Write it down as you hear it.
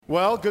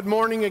Well, good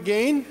morning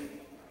again.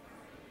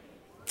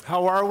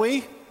 How are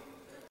we?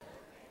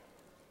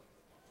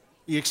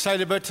 You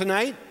excited about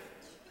tonight?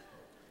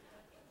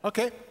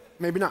 Okay,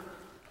 maybe not.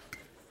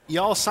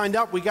 You all signed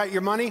up? We got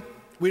your money?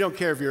 We don't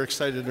care if you're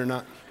excited or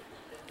not.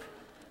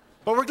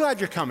 But we're glad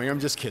you're coming. I'm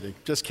just kidding.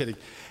 Just kidding.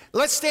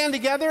 Let's stand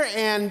together,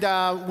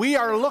 and we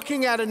are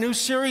looking at a new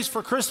series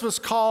for Christmas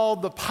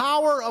called The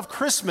Power of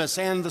Christmas.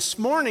 And this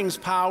morning's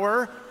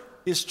power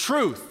is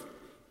truth.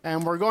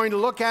 And we're going to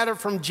look at it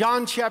from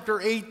John chapter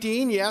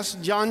 18. Yes,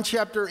 John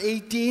chapter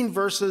 18,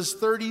 verses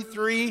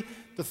 33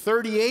 to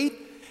 38.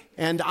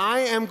 And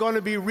I am going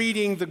to be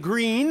reading the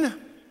green.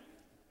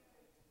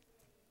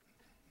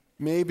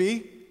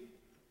 Maybe.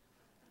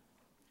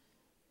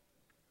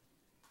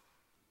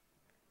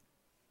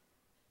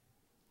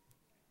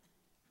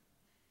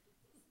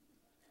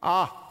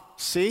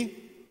 See?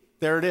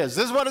 There it is.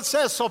 This is what it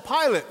says. So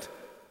Pilate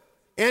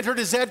entered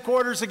his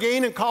headquarters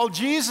again and called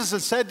Jesus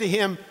and said to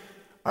him,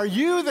 "Are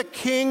you the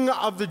king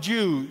of the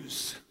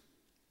Jews?"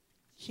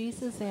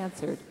 Jesus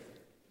answered,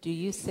 "Do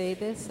you say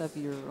this of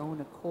your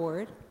own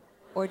accord,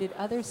 or did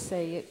others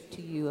say it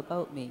to you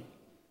about me?"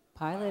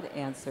 Pilate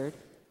answered,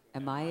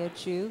 "Am I a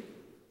Jew?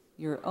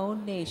 Your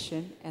own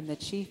nation and the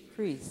chief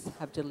priests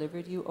have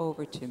delivered you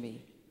over to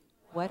me.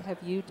 What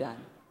have you done?"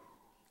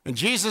 And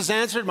Jesus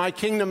answered, "My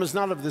kingdom is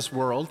not of this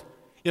world.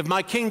 If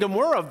my kingdom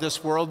were of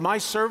this world, my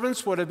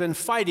servants would have been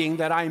fighting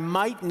that I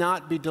might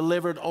not be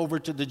delivered over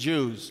to the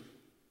Jews.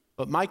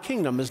 But my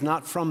kingdom is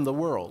not from the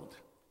world."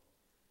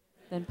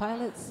 Then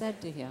Pilate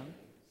said to him,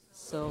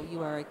 "So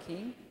you are a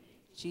king?"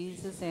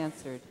 Jesus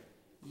answered,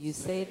 "You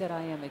say that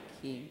I am a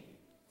king.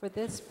 For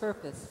this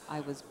purpose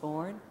I was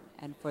born,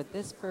 and for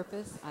this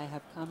purpose I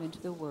have come into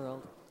the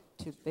world,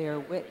 to bear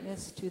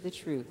witness to the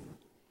truth.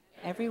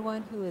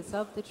 Everyone who is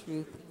of the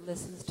truth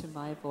listens to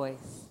my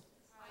voice."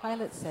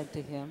 Pilate said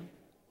to him,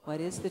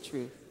 "What is the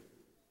truth?"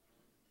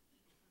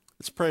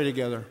 Let's pray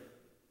together.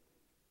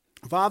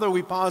 Father,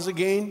 we pause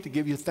again to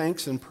give you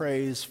thanks and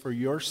praise for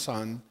your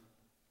Son,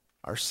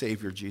 our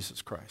Savior,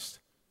 Jesus Christ.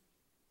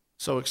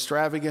 So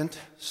extravagant,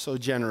 so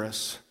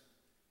generous.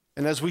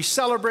 And as we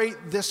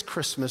celebrate this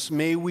Christmas,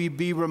 may we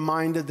be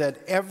reminded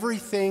that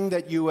everything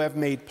that you have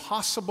made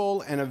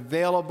possible and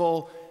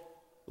available,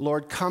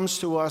 Lord, comes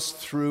to us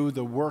through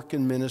the work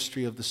and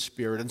ministry of the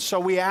Spirit. And so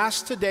we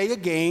ask today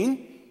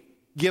again,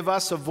 give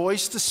us a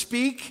voice to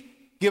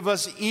speak, give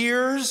us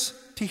ears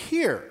to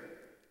hear.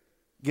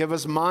 Give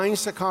us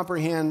minds to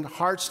comprehend,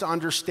 hearts to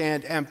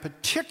understand, and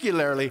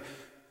particularly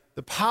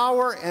the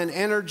power and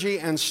energy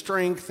and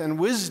strength and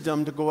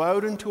wisdom to go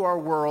out into our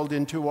world,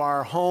 into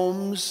our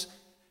homes,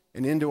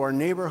 and into our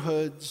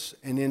neighborhoods,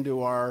 and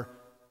into our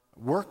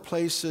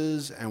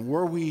workplaces, and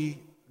where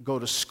we go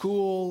to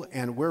school,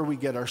 and where we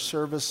get our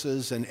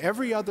services, and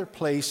every other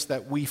place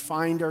that we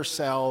find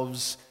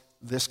ourselves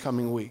this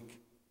coming week.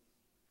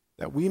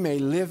 That we may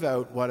live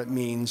out what it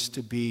means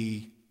to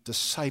be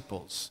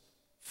disciples,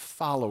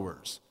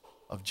 followers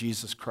of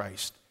Jesus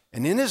Christ.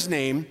 And in his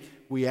name,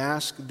 we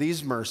ask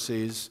these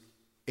mercies.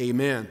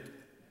 Amen.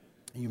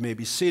 You may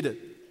be seated.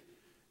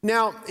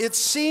 Now, it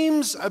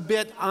seems a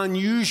bit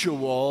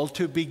unusual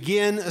to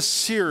begin a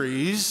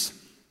series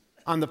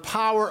on the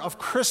power of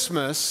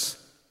Christmas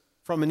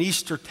from an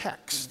Easter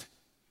text.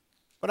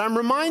 But I'm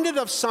reminded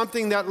of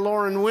something that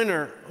Lauren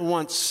Winner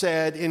once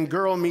said in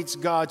Girl Meets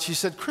God. She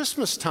said,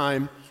 "Christmas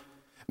time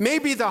may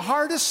be the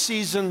hardest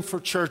season for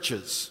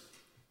churches.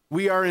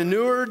 We are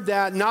inured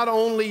that not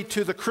only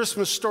to the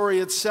Christmas story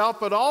itself,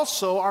 but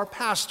also our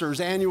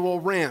pastor's annual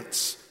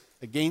rants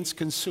against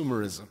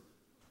consumerism.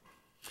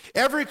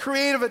 Every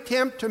creative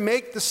attempt to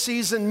make the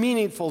season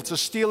meaningful, to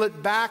steal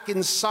it back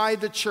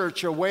inside the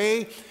church,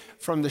 away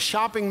from the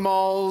shopping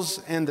malls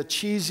and the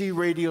cheesy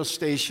radio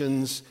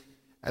stations,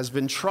 has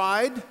been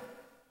tried,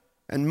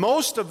 and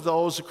most of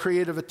those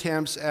creative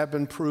attempts have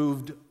been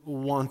proved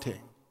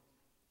wanting.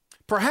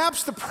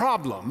 Perhaps the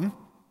problem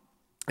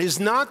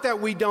is not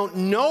that we don't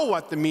know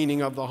what the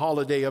meaning of the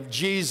holiday of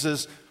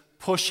Jesus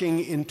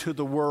pushing into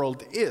the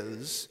world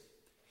is.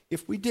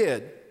 If we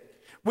did,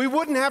 we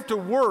wouldn't have to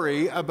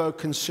worry about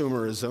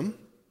consumerism.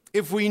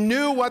 If we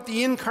knew what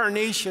the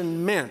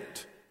incarnation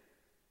meant,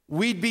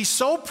 we'd be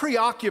so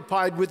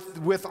preoccupied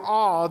with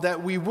awe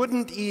that we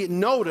wouldn't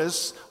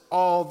notice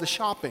all the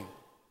shopping.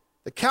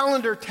 The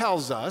calendar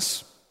tells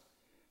us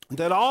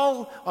that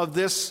all of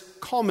this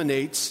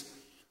culminates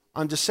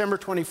on December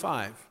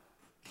 25.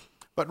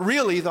 But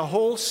really, the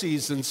whole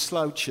season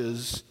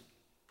slouches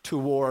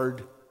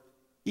toward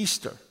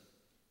Easter.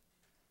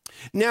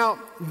 Now,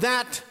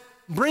 that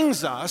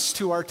brings us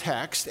to our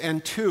text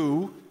and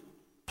to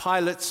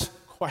Pilate's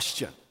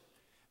question.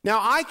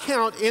 Now, I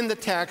count in the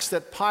text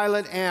that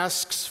Pilate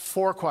asks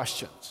 4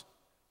 questions.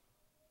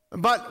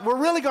 But we're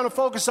really going to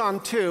focus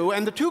on 2.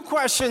 And the 2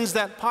 questions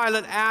that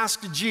Pilate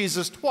asked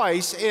Jesus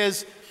twice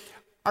is,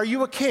 "Are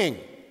you a king?"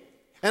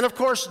 And of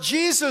course,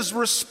 Jesus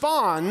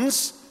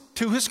responds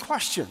to his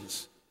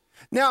questions.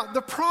 Now,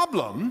 the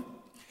problem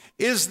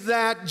is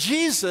that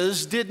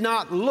Jesus did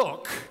not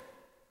look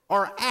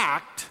or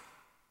act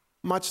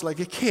much like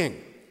a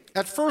king.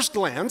 At first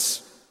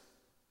glance,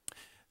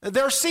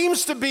 There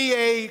seems to be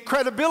a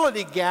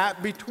credibility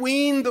gap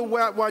between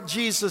what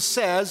Jesus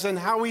says and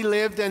how he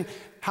lived and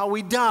how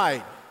he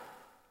died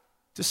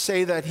to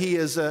say that he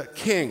is a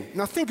king.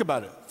 Now think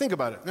about it. Think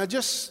about it. Now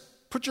just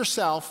put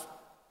yourself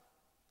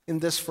in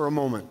this for a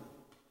moment.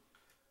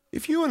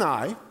 If you and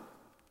I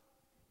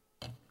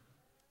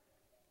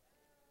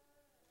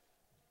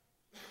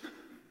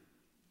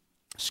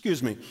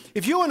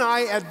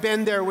had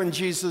been there when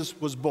Jesus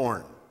was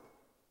born,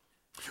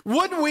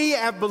 would we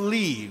have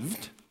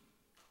believed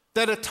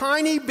that a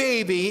tiny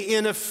baby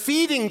in a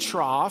feeding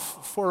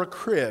trough for a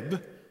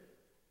crib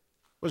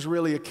was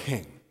really a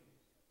king?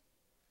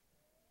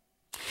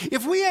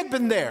 If we had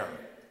been there,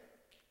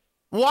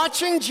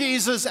 watching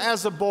Jesus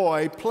as a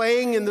boy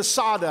playing in the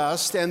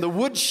sawdust and the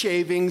wood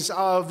shavings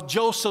of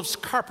Joseph's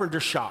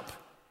carpenter shop,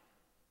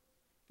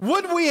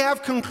 would we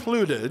have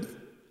concluded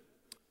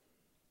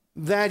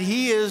that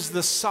he is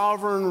the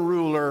sovereign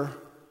ruler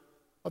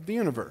of the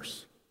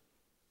universe?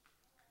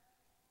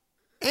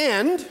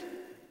 And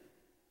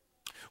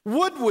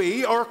would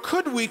we or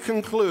could we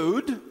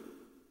conclude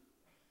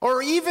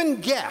or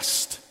even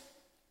guessed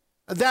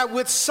that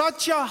with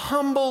such a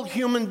humble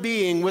human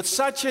being, with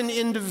such an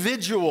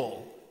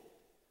individual,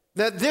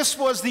 that this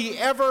was the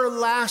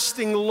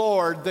everlasting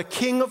Lord, the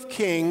King of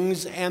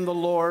Kings and the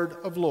Lord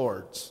of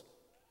Lords?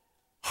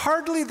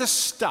 Hardly the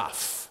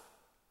stuff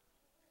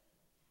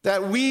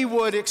that we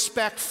would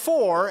expect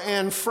for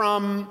and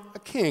from a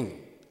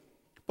king.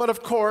 But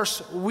of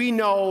course, we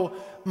know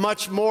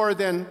much more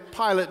than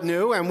Pilate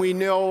knew, and we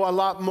know a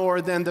lot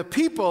more than the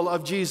people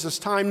of Jesus'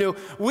 time knew.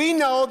 We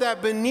know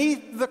that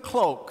beneath the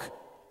cloak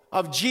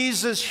of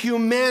Jesus'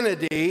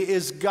 humanity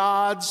is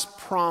God's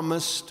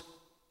promised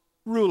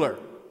ruler.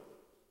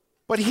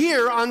 But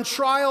here, on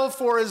trial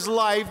for his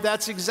life,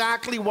 that's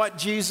exactly what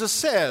Jesus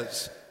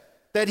says,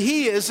 that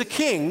he is a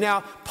king.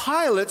 Now,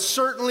 Pilate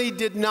certainly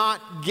did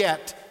not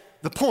get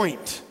the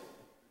point.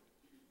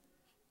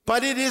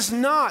 But it is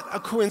not a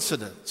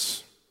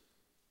coincidence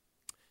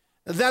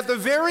that the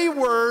very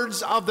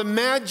words of the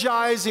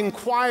Magi's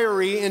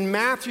inquiry in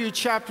Matthew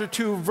chapter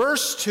 2,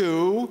 verse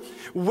 2,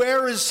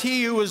 "Where is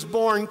he who was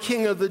born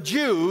King of the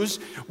Jews?"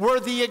 were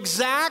the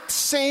exact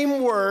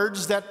same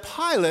words that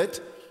Pilate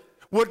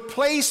would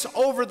place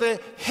over the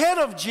head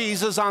of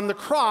Jesus on the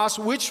cross,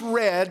 which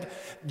read,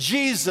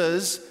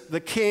 "Jesus,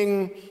 the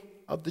King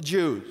of the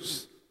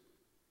Jews."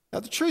 Now,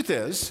 the truth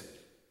is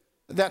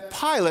that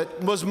Pilate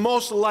was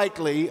most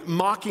likely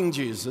mocking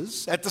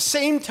Jesus, at the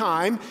same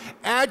time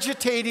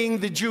agitating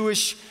the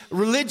Jewish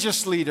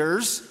religious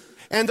leaders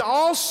and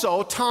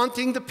also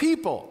taunting the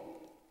people.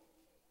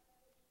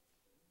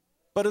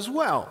 But as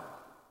well,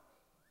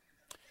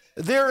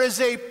 there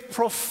is a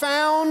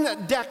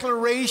profound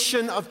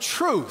declaration of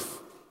truth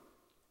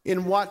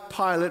in what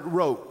Pilate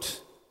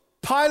wrote.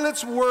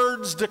 Pilate's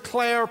words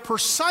declare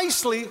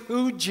precisely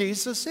who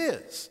Jesus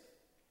is,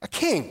 a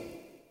king.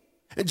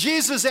 And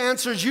Jesus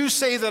answers, "You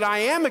say that I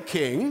am a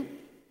king.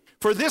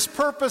 For this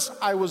purpose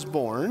I was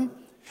born,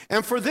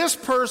 and for this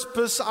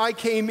purpose I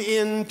came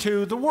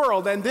into the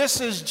world." And this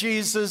is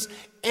Jesus'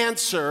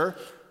 answer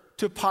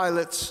to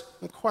Pilate's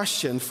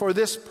question. For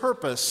this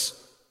purpose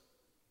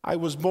I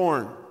was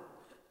born.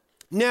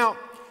 Now,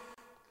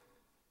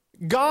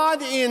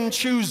 God, in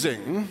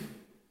choosing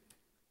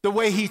the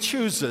way he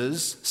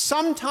chooses,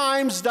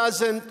 sometimes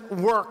doesn't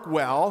work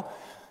well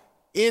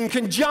in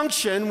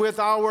conjunction with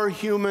our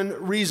human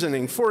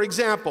reasoning. For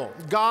example,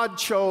 God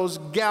chose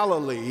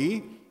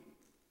Galilee,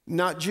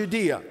 not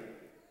Judea.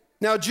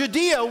 Now,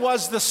 Judea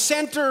was the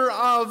center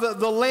of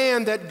the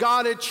land that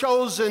God had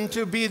chosen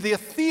to be the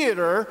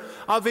theater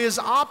of his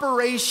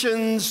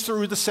operations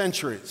through the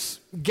centuries.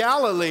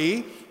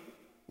 Galilee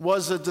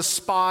was a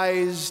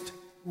despised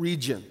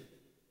region.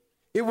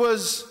 It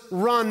was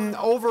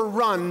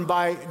overrun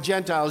by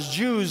Gentiles.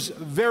 Jews,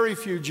 very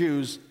few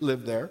Jews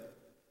lived there.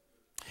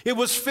 It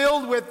was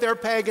filled with their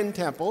pagan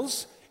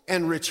temples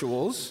and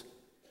rituals,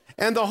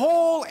 and the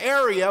whole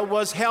area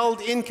was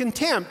held in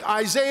contempt.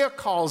 Isaiah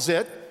calls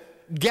it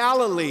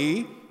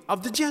Galilee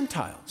of the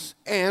Gentiles,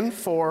 and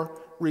for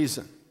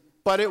reason.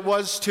 But it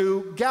was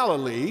to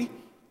Galilee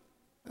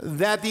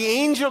that the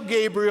angel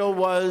Gabriel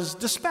was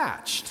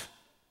dispatched.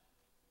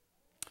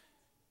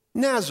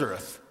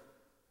 Nazareth,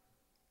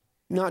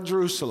 not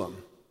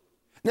Jerusalem.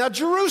 Now,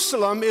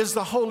 Jerusalem is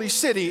the holy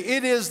city.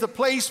 It is the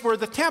place where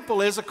the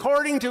temple is,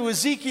 according to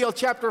Ezekiel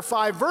chapter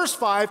 5, verse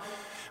 5.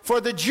 For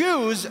the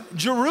Jews,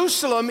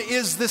 Jerusalem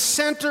is the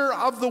center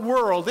of the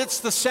world. It's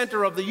the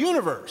center of the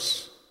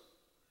universe.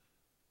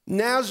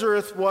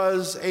 Nazareth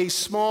was a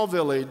small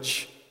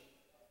village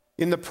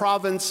in the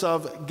province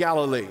of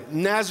Galilee.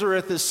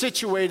 Nazareth is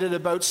situated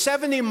about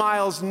 70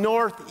 miles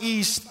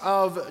northeast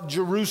of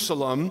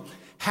Jerusalem,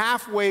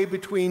 halfway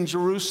between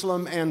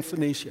Jerusalem and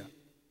Phoenicia.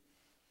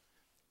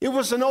 It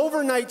was an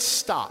overnight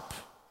stop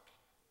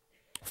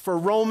for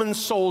Roman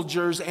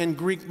soldiers and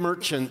Greek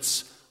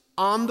merchants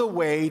on the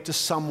way to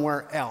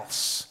somewhere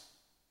else.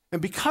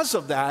 And because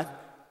of that,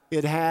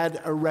 it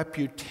had a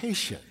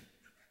reputation.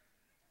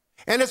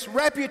 And its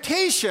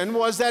reputation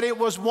was that it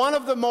was one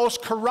of the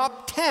most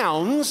corrupt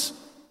towns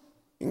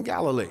in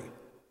Galilee.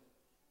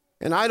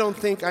 And I don't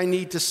think I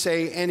need to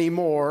say any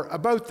more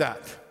about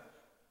that.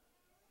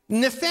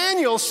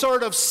 Nathanael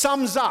sort of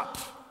sums up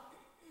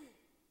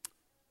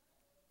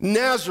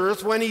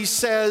Nazareth when he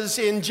says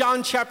in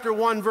John chapter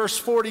 1, verse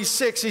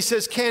 46, he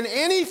says, "Can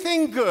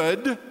anything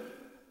good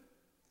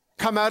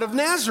come out of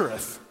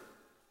Nazareth?"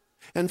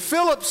 And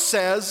Philip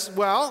says,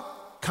 "Well,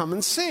 come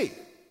and see."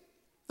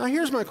 Now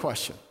here's my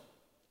question.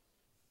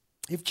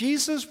 If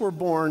Jesus were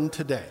born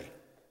today,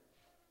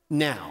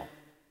 now,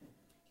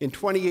 in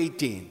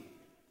 2018,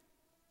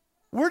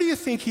 where do you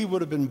think he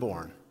would have been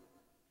born?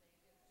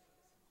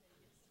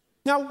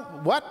 Now,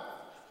 what?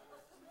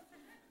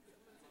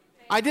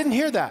 I didn't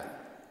hear that.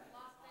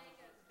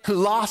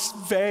 Las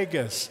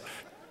Vegas.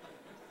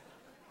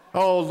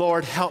 Oh,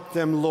 Lord, help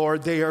them,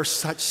 Lord. They are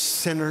such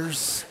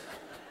sinners.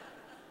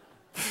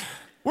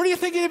 Where do you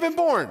think he'd have been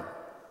born?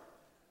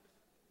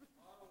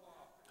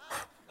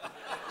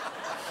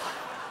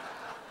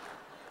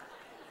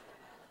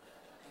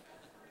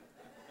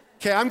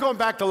 Okay, I'm going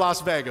back to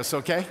Las Vegas,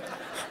 okay?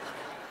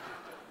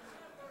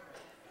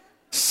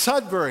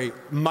 Sudbury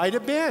might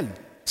have been.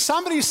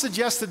 Somebody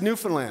suggested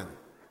Newfoundland.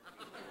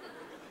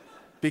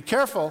 Be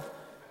careful.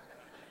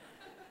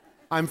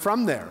 I'm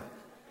from there.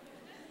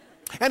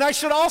 And I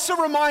should also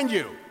remind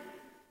you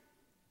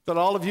that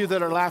all of you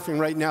that are laughing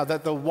right now,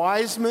 that the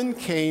wise men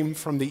came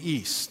from the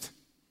east.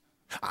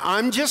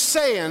 I'm just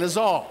saying is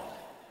all.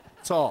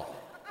 It's all.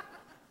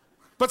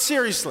 But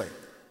seriously,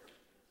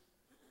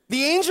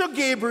 the angel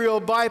Gabriel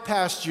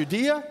bypassed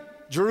Judea,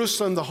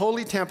 Jerusalem, the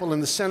holy temple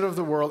in the center of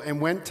the world, and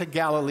went to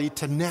Galilee,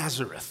 to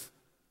Nazareth,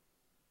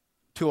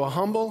 to a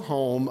humble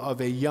home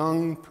of a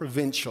young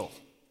provincial,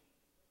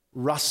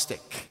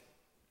 rustic,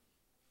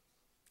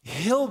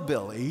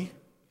 hillbilly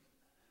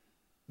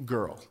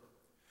girl.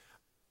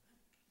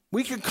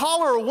 We could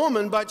call her a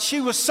woman, but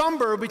she was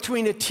somewhere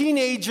between a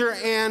teenager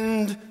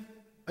and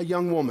a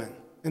young woman.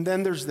 And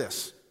then there's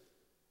this,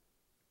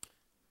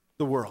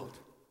 the world.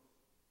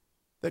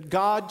 That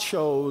God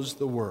chose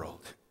the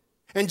world.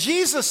 And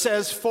Jesus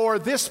says, "For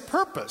this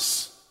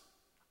purpose,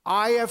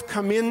 I have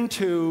come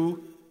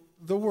into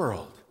the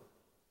world."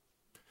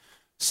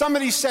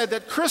 Somebody said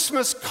that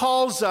Christmas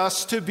calls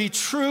us to be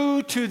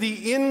true to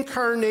the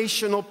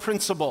incarnational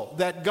principle,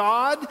 that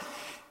God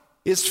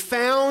is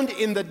found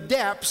in the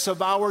depths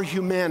of our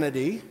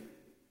humanity,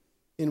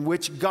 in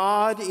which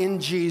God in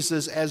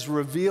Jesus has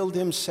revealed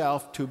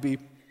himself to be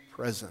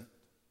present.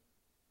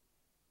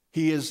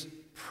 He is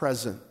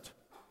present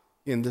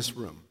in this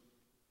room.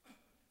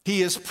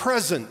 He is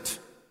present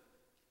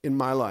in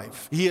my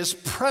life. He is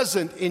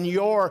present in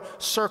your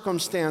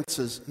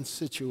circumstances and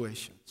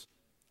situations.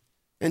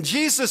 And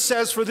Jesus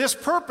says, "For this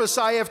purpose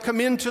I have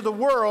come into the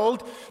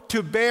world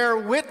to bear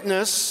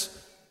witness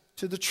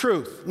to the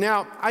truth."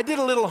 Now, I did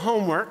a little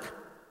homework,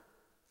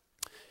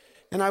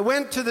 and I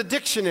went to the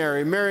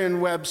dictionary,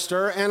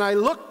 Merriam-Webster, and I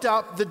looked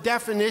up the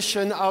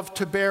definition of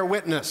to bear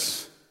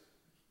witness.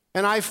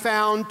 And I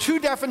found two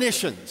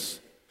definitions.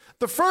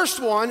 The first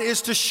one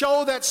is to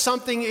show that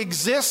something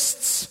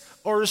exists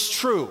or is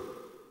true.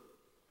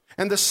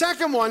 And the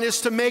second one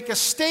is to make a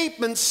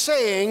statement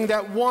saying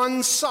that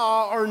one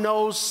saw or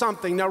knows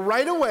something. Now,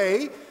 right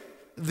away,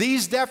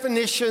 these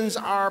definitions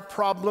are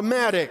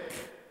problematic.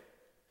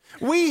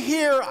 We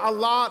hear a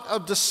lot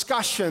of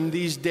discussion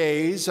these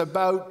days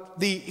about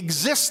the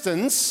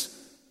existence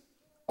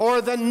or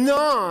the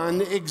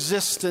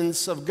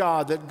non-existence of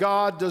God, that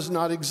God does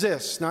not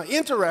exist. Now,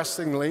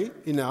 interestingly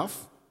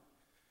enough,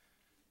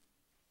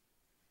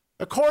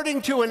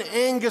 according to an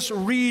Angus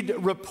Reid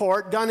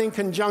report done in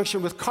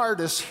conjunction with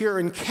Cardis here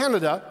in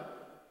Canada,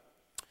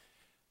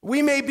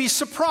 we may be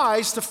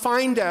surprised to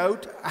find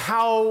out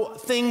how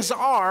things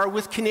are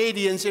with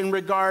Canadians in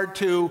regard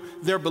to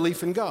their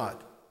belief in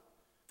God.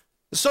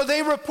 So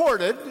they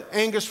reported,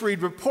 Angus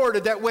Reid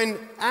reported, that when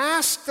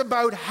asked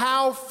about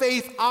how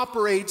faith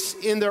operates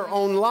in their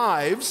own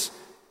lives,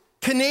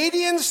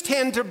 Canadians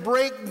tend to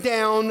break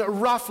down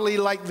roughly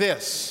like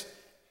this.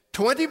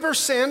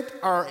 20%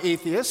 are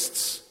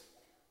atheists,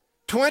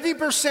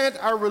 20%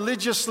 are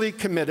religiously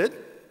committed,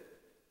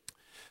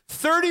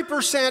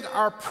 30%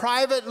 are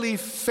privately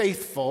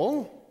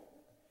faithful,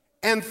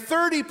 and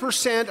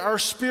 30% are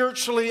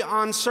spiritually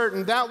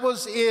uncertain. That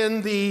was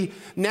in the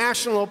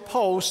National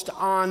Post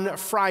on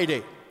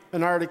Friday,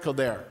 an article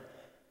there.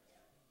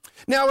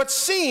 Now, it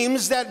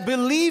seems that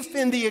belief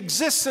in the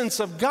existence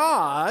of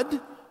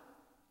God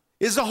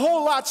is a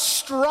whole lot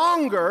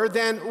stronger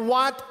than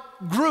what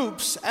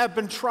groups have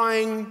been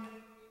trying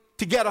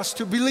to get us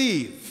to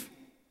believe.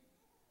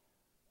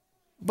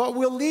 But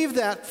we'll leave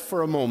that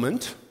for a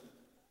moment,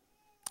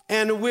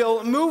 and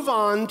we'll move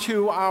on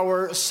to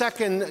our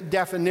second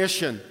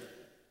definition.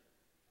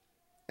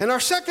 And our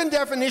second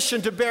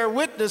definition, to bear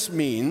witness,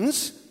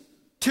 means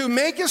to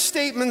make a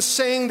statement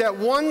saying that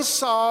one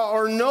saw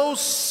or knows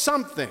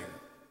something.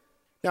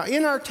 Now,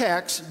 in our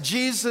text,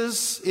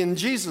 in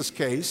Jesus'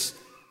 case,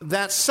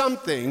 that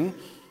something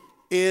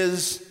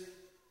is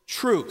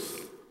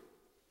truth.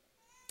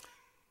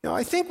 Now,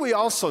 I think we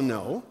also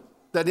know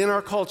that in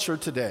our culture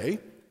today,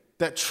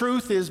 that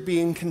truth is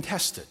being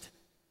contested.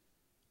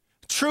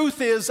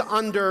 Truth is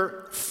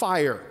under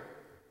fire.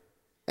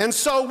 And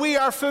so we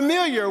are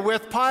familiar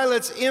with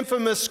Pilate's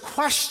infamous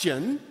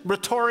question,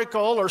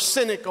 rhetorical or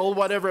cynical,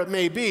 whatever it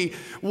may be,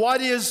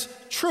 what is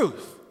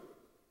truth?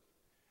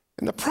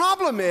 And the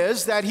problem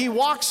is that he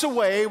walks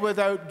away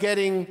without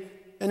getting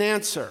an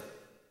answer.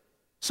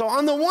 So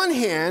on the one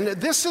hand,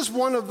 this is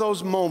one of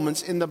those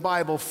moments in the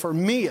Bible, for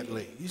me at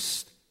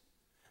least,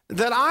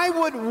 that I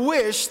would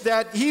wish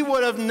that he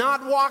would have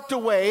not walked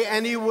away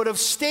and he would have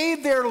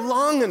stayed there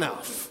long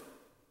enough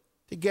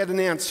to get an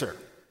answer.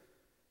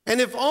 And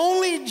if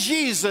only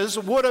Jesus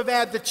would have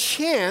had the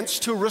chance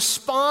to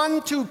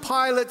respond to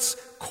Pilate's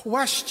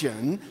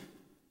question,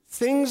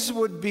 things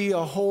would be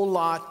a whole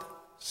lot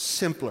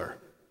simpler.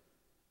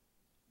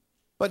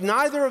 But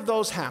neither of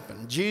those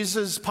happened.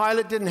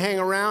 Pilate didn't hang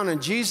around,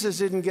 and Jesus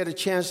didn't get a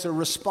chance to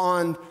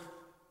respond.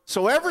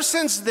 So ever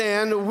since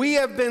then, we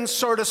have been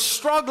sort of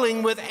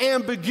struggling with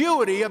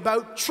ambiguity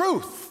about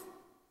truth.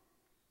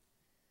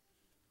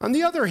 On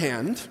the other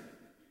hand,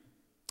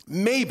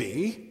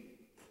 maybe,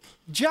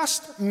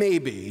 just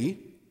maybe,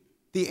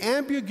 the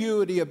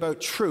ambiguity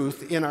about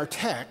truth in our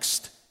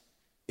text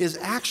is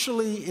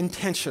actually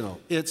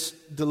intentional. It's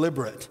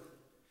deliberate.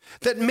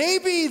 That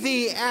maybe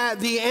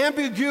the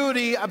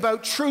ambiguity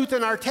about truth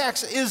in our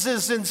text is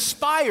as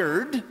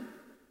inspired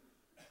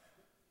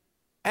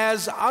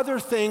as other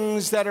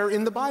things that are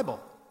in the Bible.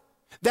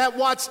 That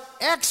what's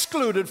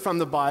excluded from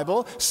the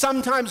Bible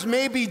sometimes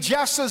may be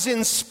just as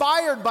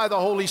inspired by the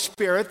Holy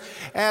Spirit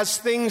as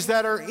things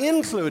that are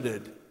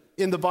included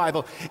in the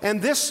Bible.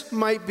 And this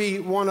might be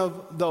one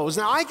of those.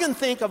 Now, I can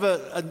think of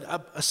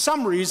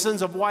some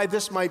reasons of why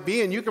this might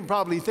be, and you can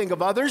probably think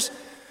of others.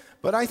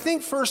 But I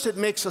think first it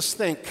makes us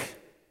think.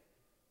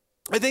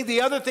 I think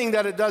the other thing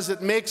that it does,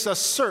 it makes us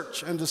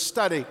search and to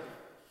study.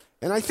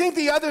 And I think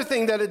the other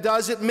thing that it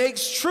does, it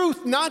makes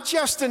truth not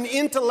just an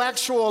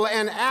intellectual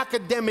and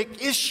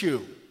academic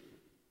issue.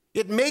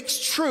 It makes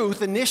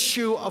truth an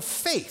issue of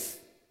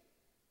faith.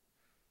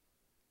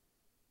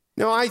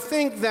 Now, I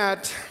think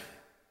that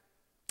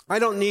I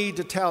don't need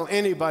to tell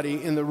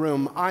anybody in the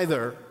room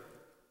either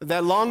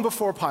that long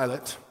before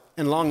Pilate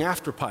and long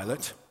after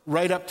Pilate,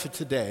 right up to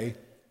today,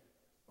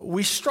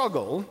 we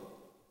struggle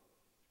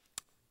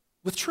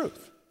with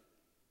truth.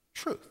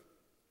 Truth.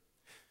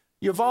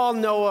 Yuval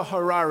Noah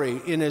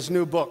Harari, in his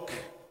new book,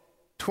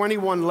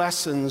 21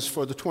 Lessons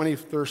for the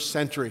 21st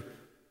Century,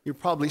 you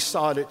probably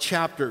saw it at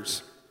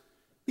Chapters.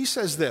 He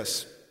says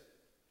this.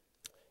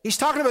 He's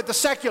talking about the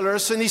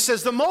secularists, and he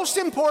says, the most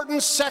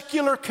important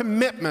secular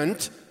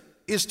commitment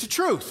is to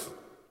truth,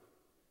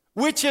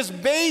 which is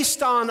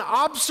based on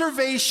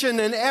observation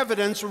and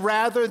evidence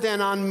rather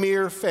than on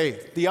mere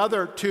faith. The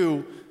other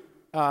two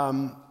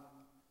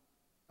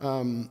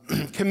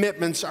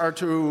commitments are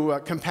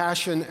to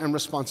compassion and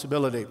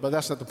responsibility, but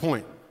that's not the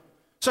point.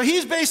 So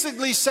he's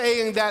basically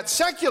saying that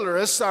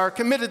secularists are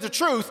committed to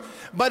truth,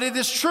 but it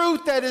is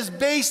truth that is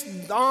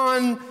based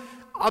on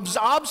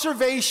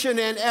observation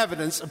and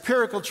evidence,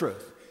 empirical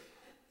truth.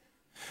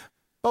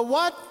 But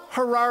what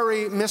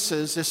Harari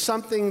misses is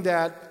something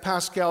that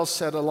Pascal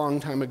said a long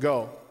time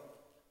ago,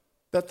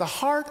 that the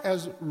heart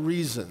has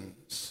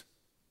reasons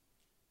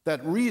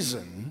that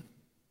reason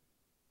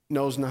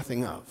knows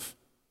nothing of.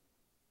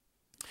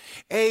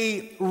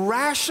 A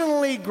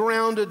rationally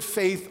grounded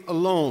faith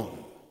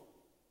alone,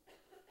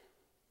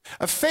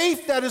 a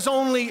faith that is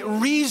only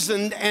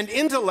reasoned and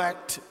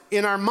intellect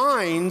in our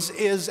minds,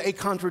 is a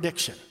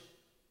contradiction.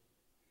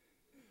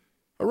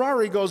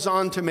 Harari goes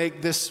on to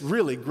make this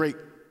really great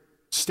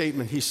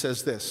statement. He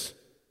says this,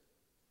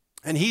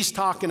 and he's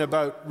talking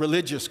about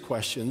religious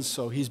questions,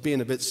 so he's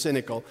being a bit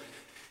cynical.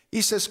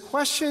 He says,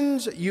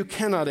 questions you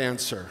cannot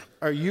answer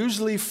are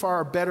usually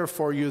far better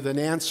for you than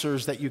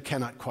answers that you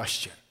cannot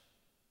question.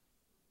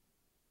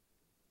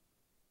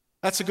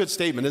 That's a good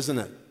statement, isn't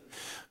it?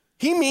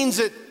 He means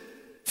it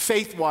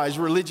faith-wise,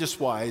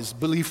 religious-wise,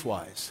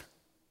 belief-wise.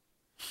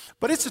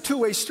 But it's a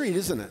two-way street,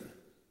 isn't it?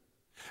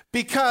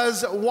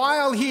 Because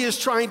while he is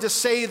trying to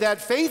say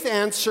that faith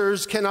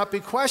answers cannot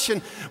be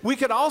questioned, we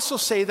could also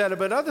say that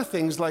about other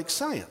things like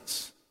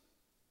science,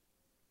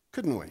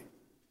 couldn't we?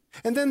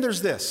 And then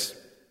there's this.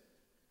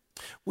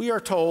 We are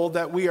told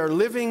that we are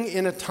living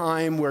in a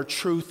time where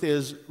truth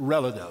is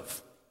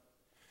relative.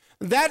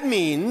 That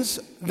means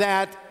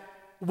that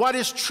what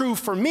is true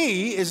for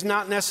me is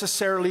not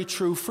necessarily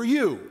true for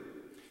you.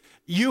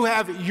 You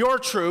have your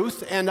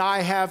truth, and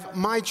I have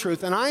my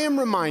truth. And I am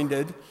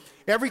reminded,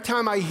 every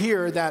time I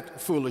hear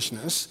that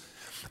foolishness,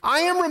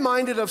 I am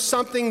reminded of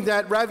something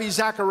that Ravi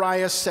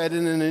Zacharias said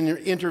in an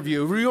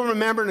interview. You'll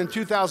remember in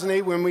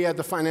 2008 when we had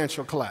the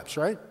financial collapse,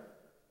 right?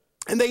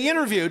 And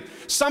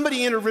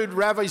somebody interviewed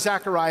Ravi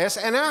Zacharias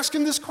and asked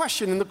him this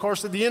question in the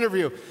course of the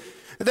interview.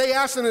 They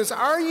asked him this,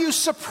 are you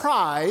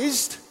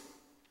surprised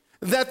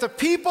that the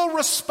people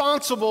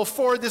responsible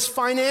for this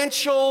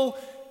financial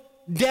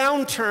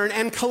downturn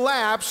and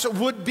collapse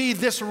would be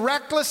this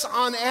reckless,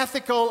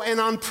 unethical, and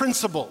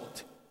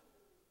unprincipled?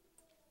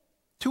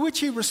 To which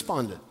he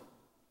responded.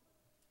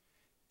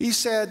 He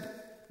said,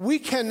 we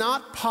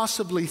cannot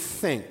possibly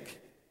think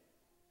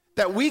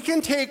that we can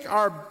take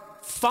our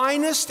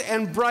finest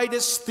and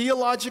brightest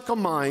theological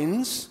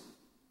minds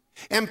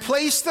and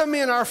place them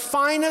in our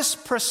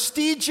finest,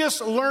 prestigious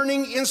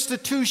learning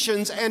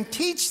institutions and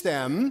teach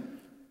them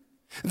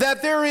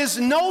that there is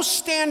no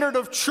standard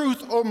of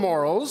truth or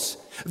morals,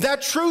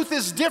 that truth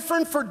is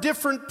different for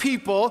different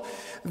people,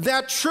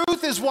 that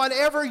truth is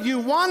whatever you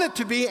want it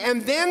to be,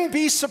 and then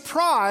be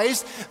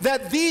surprised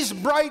that these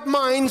bright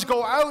minds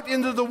go out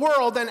into the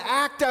world and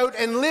act out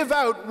and live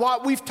out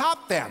what we've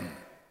taught them.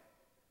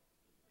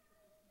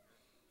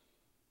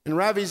 And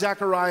Ravi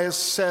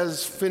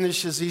Zacharias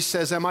finishes, he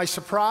says, am I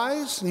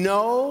surprised?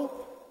 No.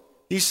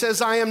 He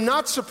says, I am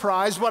not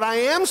surprised. What I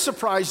am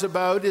surprised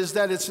about is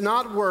that it's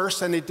not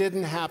worse and it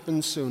didn't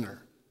happen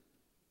sooner.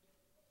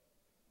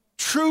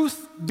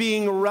 Truth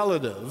being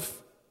relative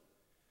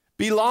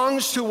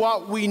belongs to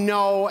what we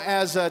know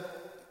as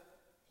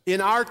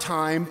in our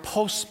time,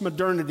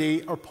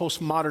 postmodernity or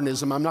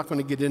postmodernism. I'm not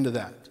going to get into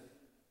that.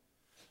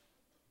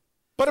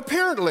 But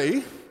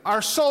apparently,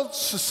 our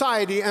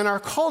society and our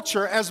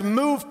culture has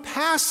moved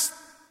past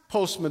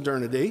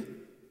postmodernity,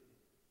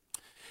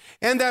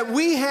 and that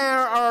we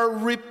are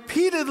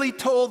repeatedly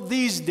told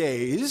these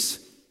days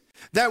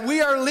that we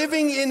are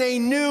living in a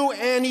new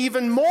and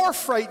even more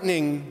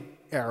frightening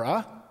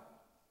era,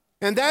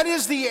 and that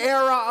is the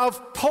era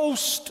of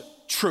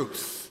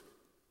post-truth,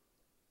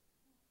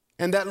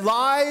 and that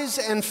lies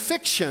and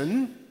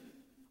fiction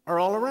are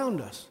all around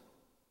us.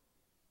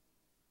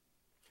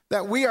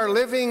 That we are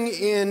living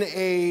in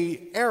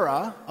an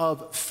era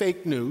of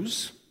fake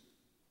news,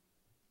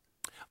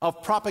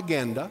 of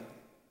propaganda,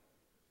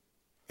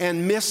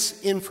 and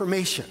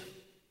misinformation.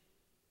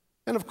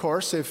 And of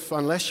course,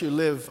 unless you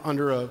live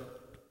under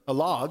a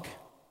log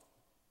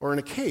or in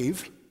a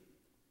cave,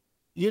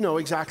 you know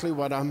exactly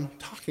what I'm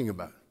talking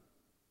about.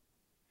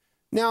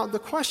 Now, the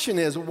question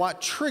is,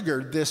 what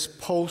triggered this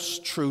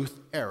post-truth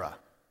era?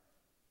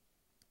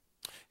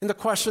 And the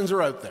questions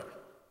are out there.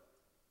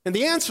 And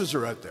the answers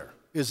are out there.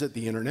 Is it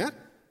the internet?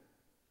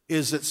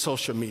 Is it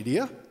social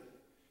media?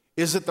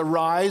 Is it the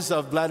rise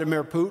of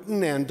Vladimir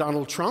Putin and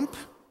Donald Trump?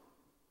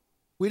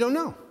 We don't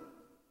know.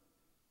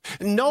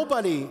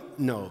 Nobody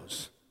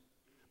knows.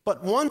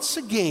 But once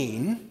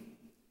again,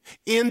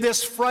 in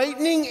this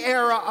frightening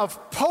era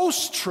of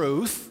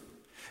post-truth,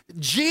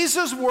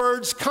 Jesus'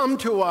 words come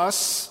to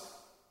us,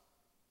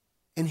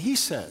 and he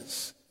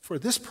says, for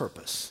this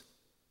purpose,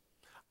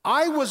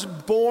 I was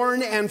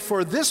born, and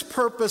for this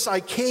purpose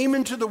I came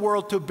into the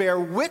world to bear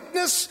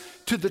witness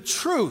to the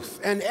truth,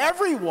 and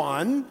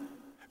everyone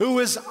who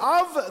is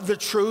of the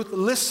truth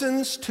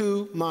listens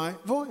to my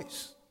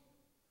voice.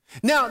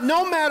 Now,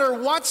 no matter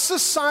what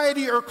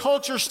society or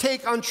culture's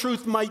take on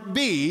truth might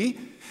be,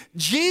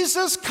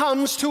 Jesus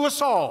comes to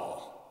us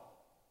all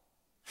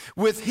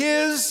with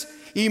his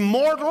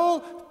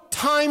immortal,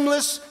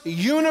 timeless,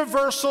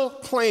 universal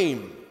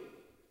claim.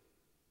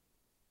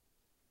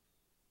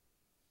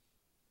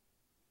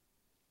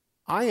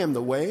 I am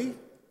the way,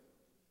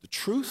 the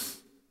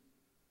truth,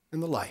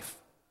 and the life.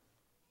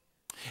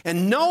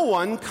 And no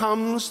one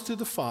comes to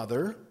the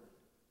Father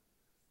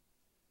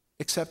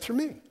except through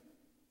me.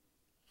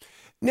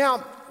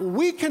 Now,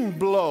 we can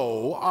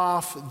blow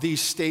off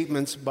these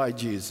statements by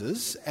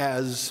Jesus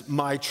as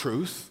my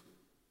truth,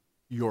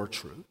 your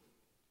truth,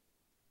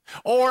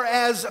 or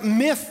as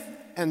myth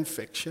and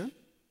fiction,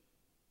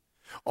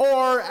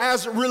 or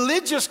as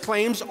religious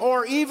claims,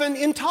 or even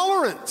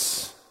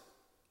intolerance.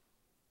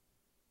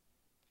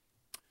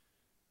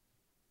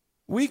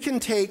 We can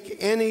take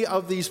any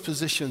of these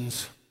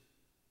positions,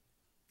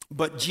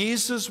 but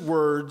Jesus'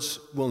 words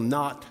will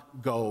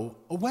not go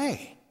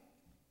away.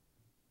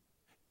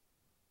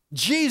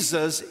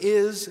 Jesus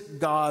is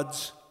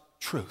God's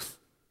truth.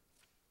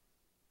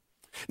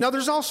 Now,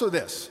 there's also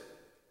this.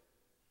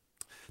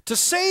 To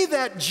say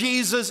that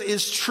Jesus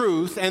is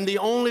truth and the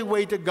only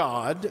way to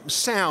God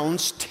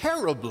sounds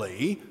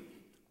terribly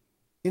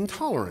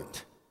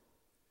intolerant.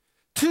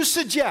 To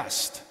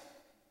suggest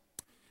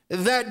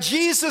that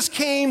Jesus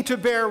came to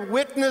bear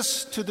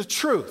witness to the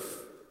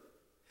truth,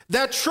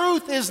 that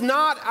truth is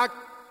not a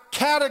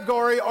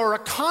category or a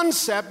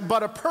concept,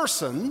 but a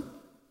person,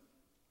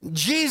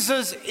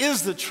 Jesus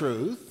is the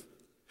truth,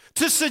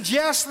 to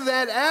suggest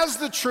that as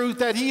the truth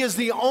that he is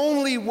the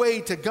only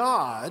way to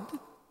God,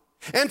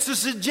 and to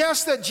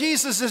suggest that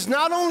Jesus is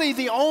not only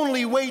the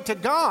only way to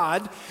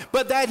God,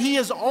 but that he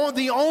is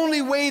the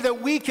only way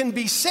that we can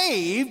be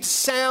saved,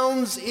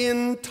 sounds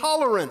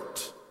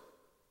intolerant.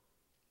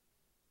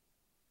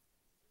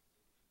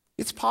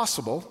 It's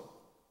possible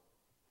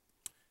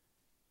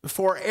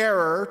for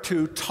error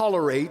to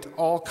tolerate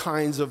all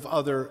kinds of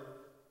other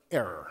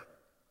error.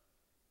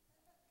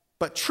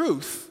 But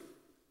truth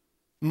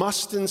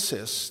must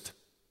insist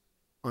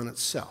on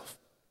itself.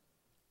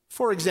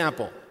 For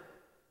example,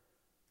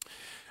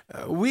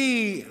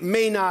 we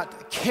may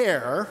not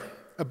care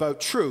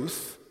about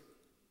truth,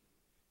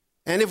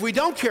 and if we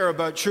don't care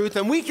about truth,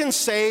 then we can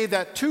say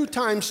that 2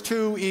 times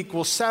 2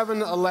 equals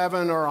 7,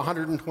 11, or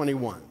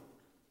 121.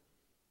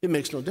 It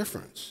makes no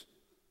difference.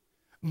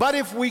 But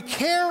if we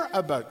care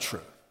about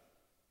truth,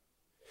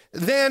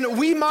 then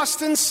we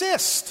must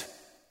insist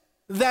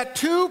that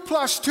 2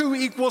 +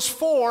 2 =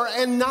 4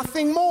 and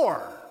nothing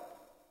more.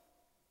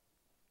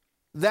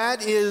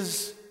 That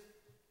is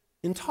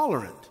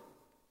intolerant.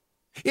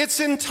 It's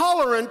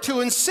intolerant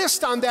to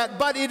insist on that,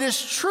 but it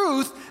is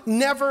truth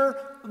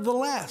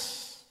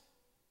nevertheless.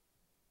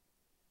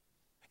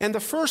 And the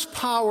first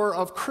power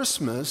of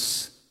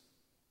Christmas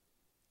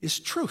is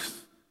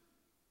truth.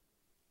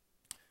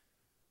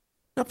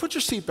 Now put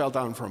your seatbelt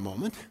on for a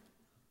moment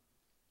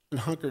and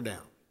hunker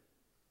down.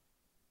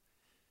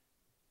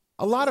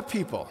 A lot of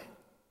people,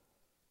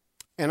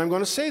 and I'm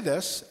going to say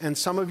this, and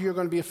some of you are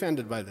going to be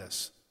offended by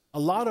this, a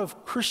lot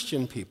of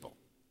Christian people,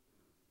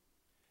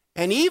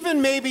 and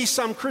even maybe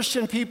some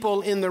Christian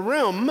people in the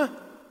room,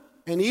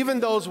 and even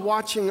those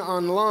watching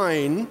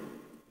online,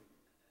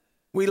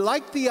 we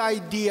like the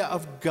idea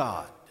of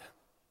God.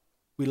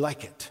 We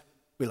like it.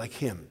 We like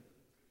Him.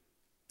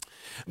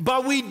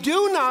 But we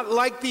do not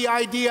like the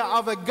idea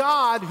of a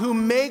God who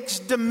makes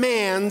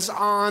demands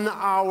on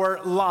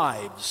our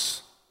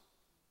lives.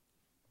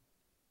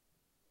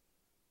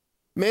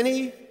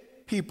 Many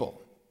people,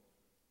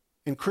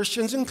 and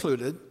Christians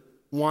included,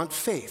 want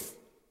faith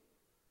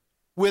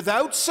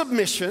without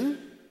submission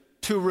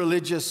to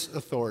religious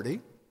authority,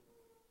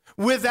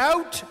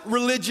 without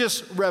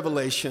religious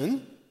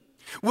revelation,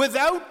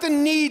 without the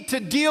need to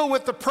deal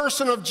with the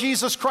person of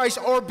Jesus Christ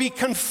or be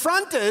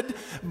confronted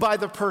by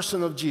the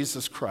person of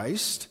Jesus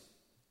Christ.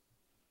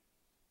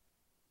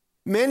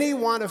 Many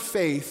want a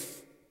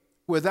faith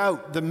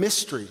without the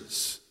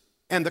mysteries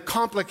and the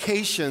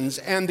complications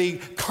and the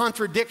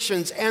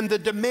contradictions and the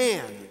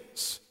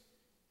demands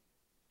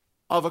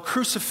of a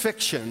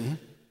crucifixion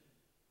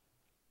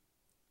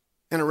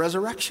and a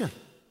resurrection.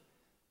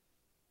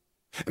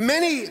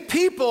 Many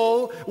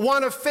people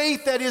want a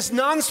faith that is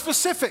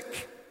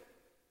non-specific,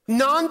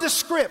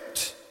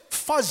 nondescript,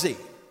 fuzzy.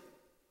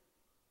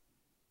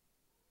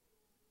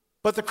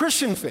 But the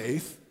Christian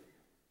faith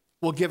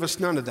will give us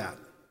none of that.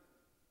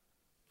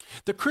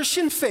 The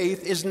Christian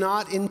faith is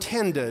not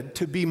intended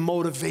to be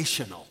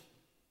motivational.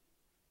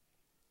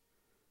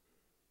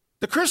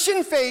 The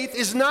Christian faith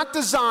is not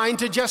designed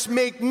to just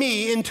make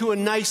me into a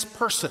nice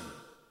person.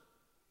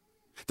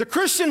 The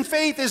Christian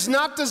faith is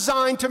not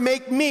designed to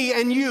make me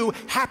and you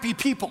happy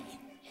people.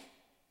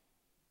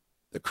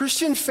 The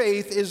Christian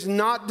faith is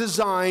not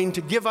designed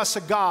to give us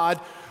a God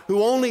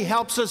who only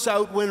helps us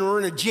out when we're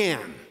in a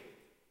jam.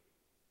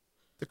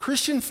 The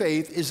Christian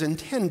faith is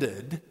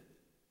intended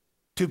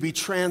to be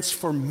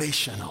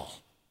transformational.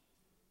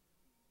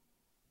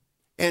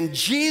 And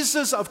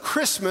Jesus of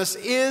Christmas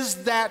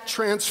is that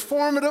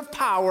transformative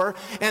power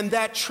and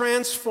that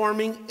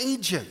transforming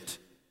agent.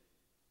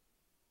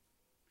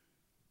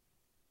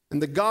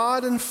 And the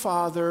God and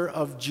Father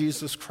of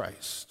Jesus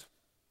Christ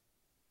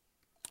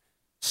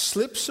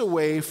slips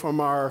away from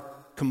our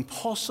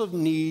compulsive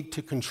need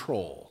to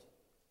control,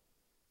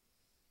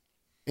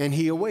 and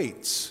He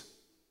awaits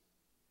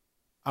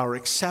our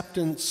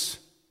acceptance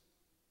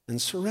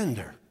and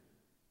surrender.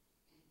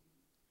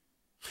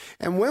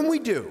 And when we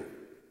do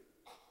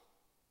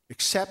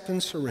accept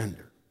and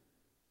surrender,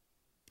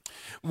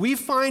 we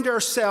find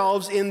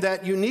ourselves in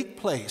that unique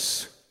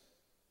place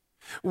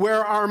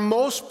where our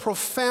most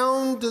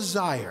profound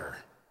desire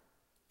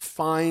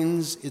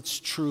finds its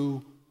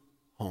true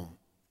home.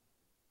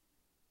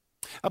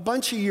 A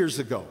bunch of years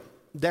ago,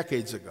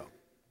 decades ago,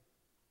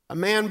 a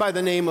man by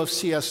the name of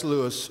C.S.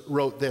 Lewis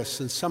wrote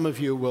this, and some of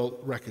you will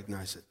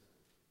recognize it.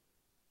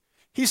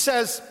 He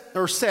says,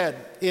 or said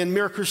in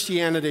Mere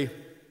Christianity,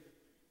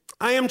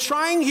 "I am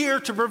trying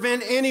here to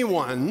prevent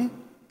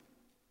anyone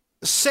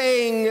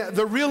saying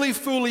the really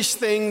foolish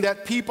thing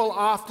that people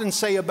often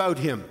say about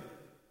him.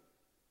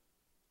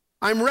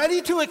 I'm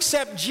ready to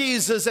accept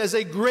Jesus as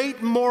a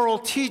great moral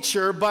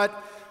teacher,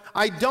 but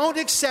I don't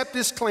accept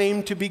his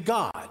claim to be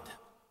God.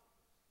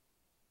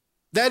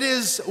 That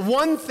is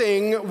one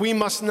thing we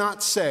must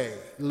not say,"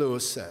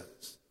 Lewis says.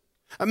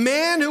 A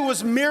man who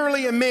was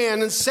merely a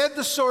man and said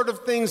the sort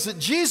of things that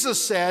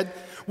Jesus said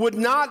would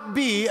not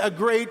be a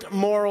great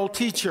moral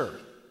teacher.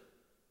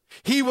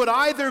 He would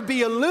either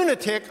be a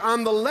lunatic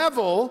on the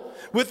level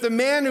with the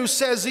man who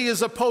says he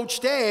is a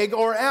poached egg,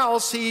 or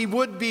else he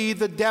would be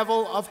the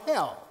devil of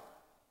hell.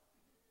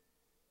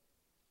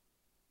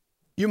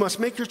 You must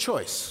make your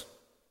choice.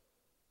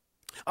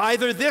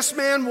 Either this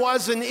man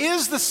was and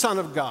is the Son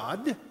of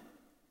God,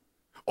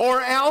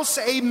 or else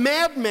a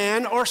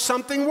madman or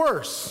something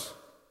worse.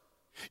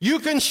 You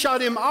can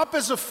shut him up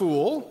as a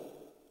fool,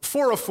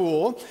 for a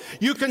fool.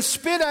 You can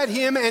spit at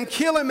him and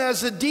kill him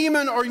as a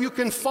demon, or you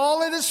can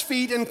fall at his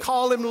feet and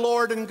call him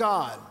Lord and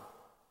God.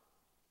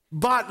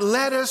 But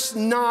let us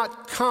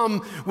not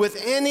come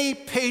with any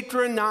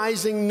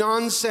patronizing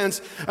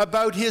nonsense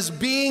about his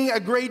being a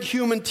great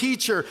human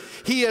teacher.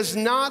 He has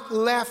not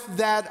left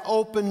that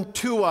open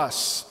to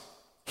us.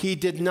 He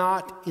did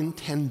not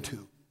intend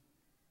to.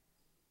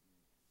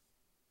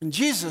 And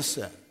Jesus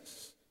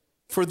says,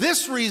 "For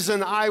this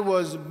reason I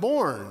was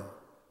born,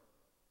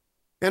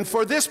 And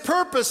for this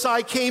purpose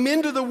I came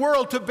into the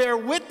world, to bear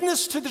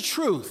witness to the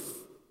truth.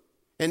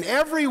 And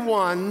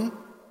everyone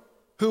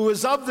who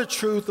is of the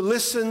truth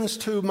listens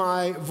to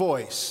my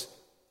voice.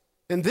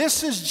 And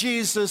this is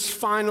Jesus'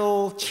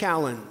 final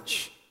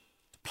challenge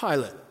to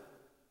Pilate.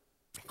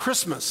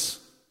 Christmas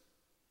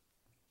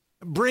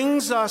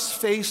brings us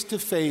face to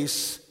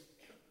face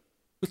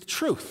with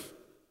truth.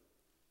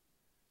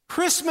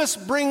 Christmas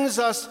brings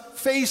us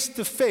face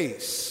to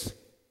face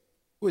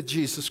with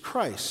Jesus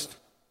Christ.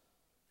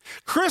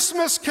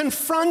 Christmas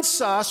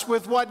confronts us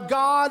with what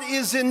God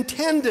is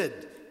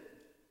intended,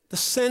 the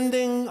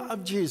sending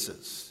of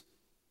Jesus.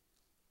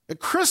 And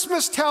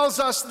Christmas tells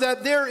us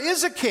that there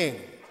is a king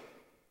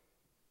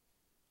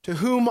to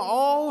whom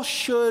all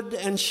should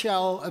and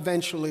shall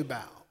eventually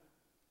bow.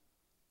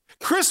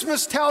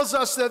 Christmas tells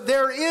us that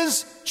there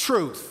is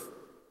truth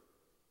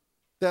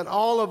that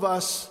all of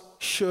us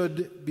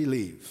should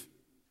believe.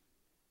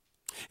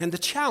 And the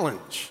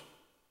challenge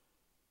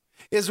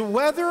is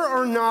whether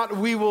or not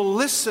we will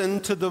listen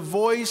to the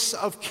voice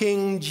of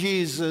King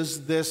Jesus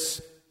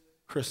this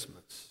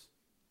Christmas.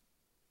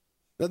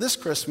 Now, this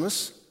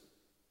Christmas,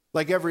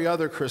 like every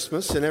other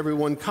Christmas and every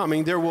one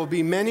coming, there will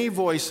be many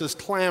voices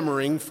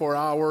clamoring for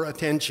our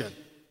attention.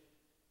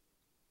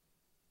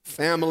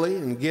 Family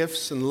and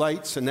gifts and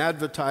lights and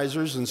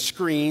advertisers and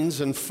screens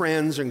and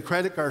friends and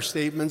credit card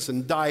statements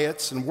and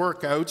diets and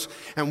workouts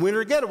and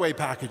winter getaway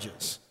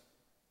packages.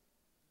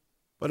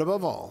 But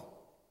above all,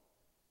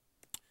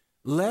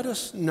 let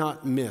us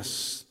not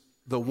miss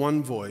the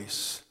one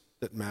voice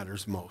that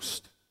matters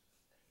most.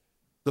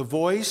 The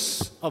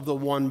voice of the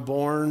one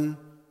born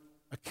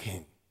a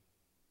king.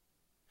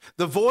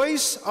 The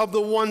voice of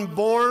the one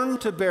born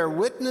to bear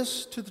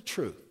witness to the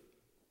truth.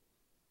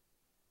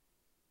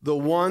 The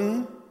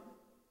one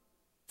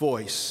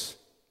voice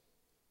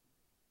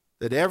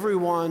that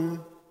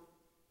everyone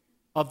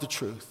of the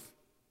truth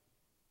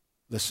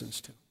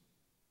listens to.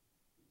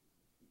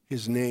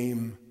 His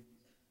name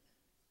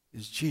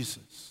is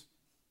Jesus.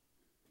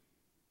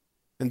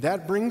 And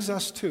that brings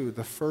us to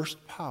the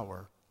first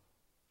power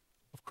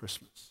of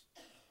Christmas.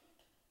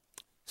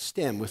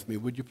 Stand with me,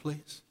 would you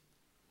please?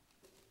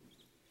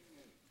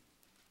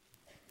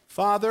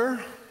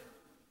 Father,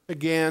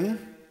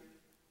 again,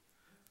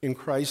 in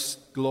Christ's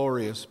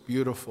glorious,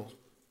 beautiful,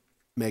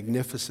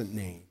 magnificent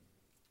name,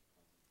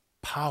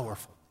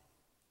 powerful.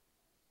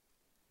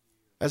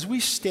 As we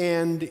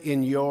stand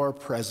in your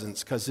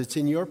presence, because it's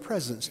in your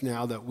presence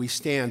now that we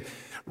stand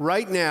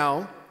right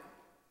now,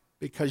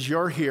 because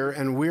you're here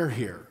and we're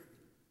here,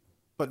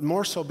 but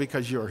more so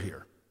because you're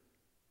here.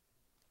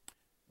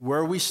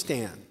 Where we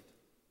stand,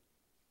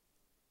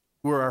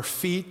 where our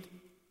feet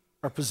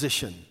are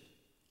positioned,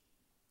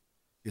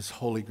 is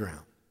holy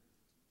ground.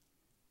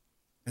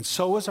 And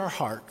so is our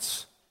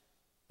hearts,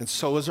 and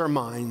so is our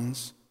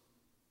minds,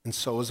 and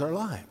so is our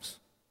lives,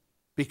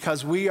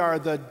 because we are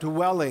the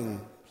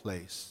dwelling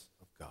place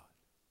of God.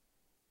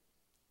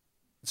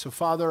 And so,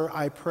 Father,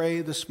 I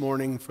pray this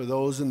morning for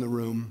those in the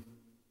room,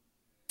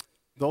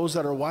 those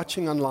that are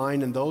watching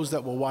online, and those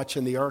that will watch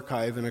in the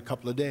archive in a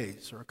couple of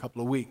days, or a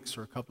couple of weeks,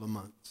 or a couple of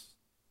months,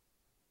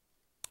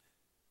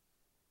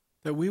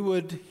 that we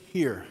would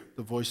hear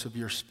the voice of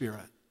your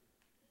Spirit.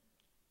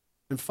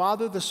 And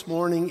Father, this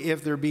morning,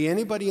 if there be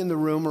anybody in the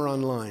room or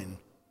online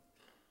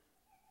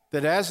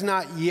that has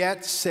not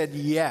yet said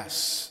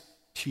yes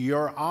to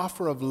your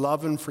offer of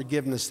love and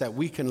forgiveness, that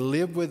we can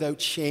live without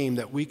shame,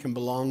 that we can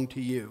belong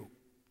to you,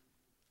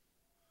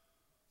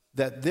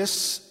 that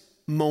this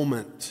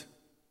moment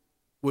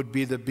would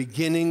be the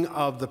beginning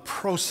of the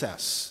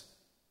process,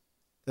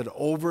 that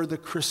over the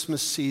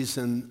Christmas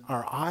season,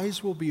 our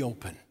eyes will be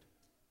opened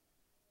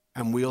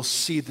and we'll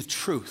see the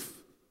truth,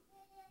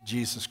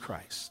 Jesus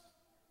Christ.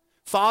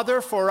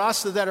 Father, for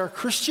us that are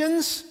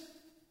Christians,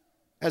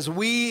 as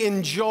we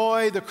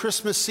enjoy the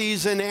Christmas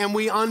season and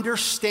we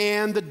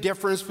understand the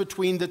difference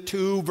between the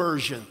two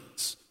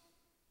versions.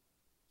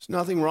 There's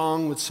nothing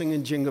wrong with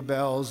singing jingle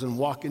bells and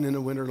walking in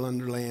a winter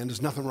wonderland.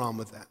 There's nothing wrong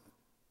with that.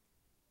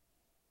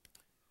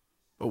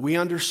 But we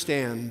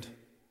understand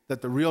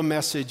that the real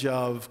message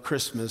of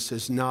Christmas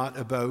is not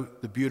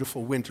about the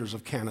beautiful winters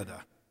of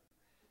Canada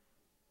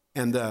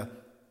and the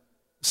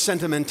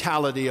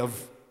sentimentality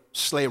of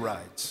sleigh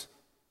rides,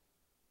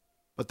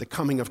 but the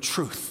coming of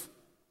truth.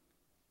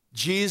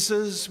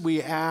 Jesus,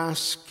 we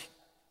ask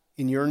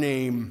in your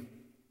name,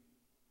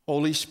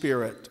 Holy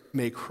Spirit,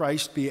 may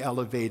Christ be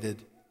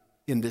elevated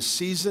in this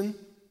season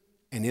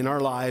and in our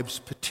lives,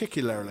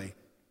 particularly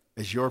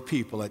as your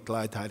people at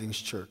Glad Tidings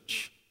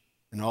Church.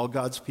 And all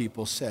God's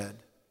people said,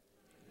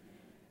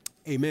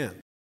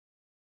 amen.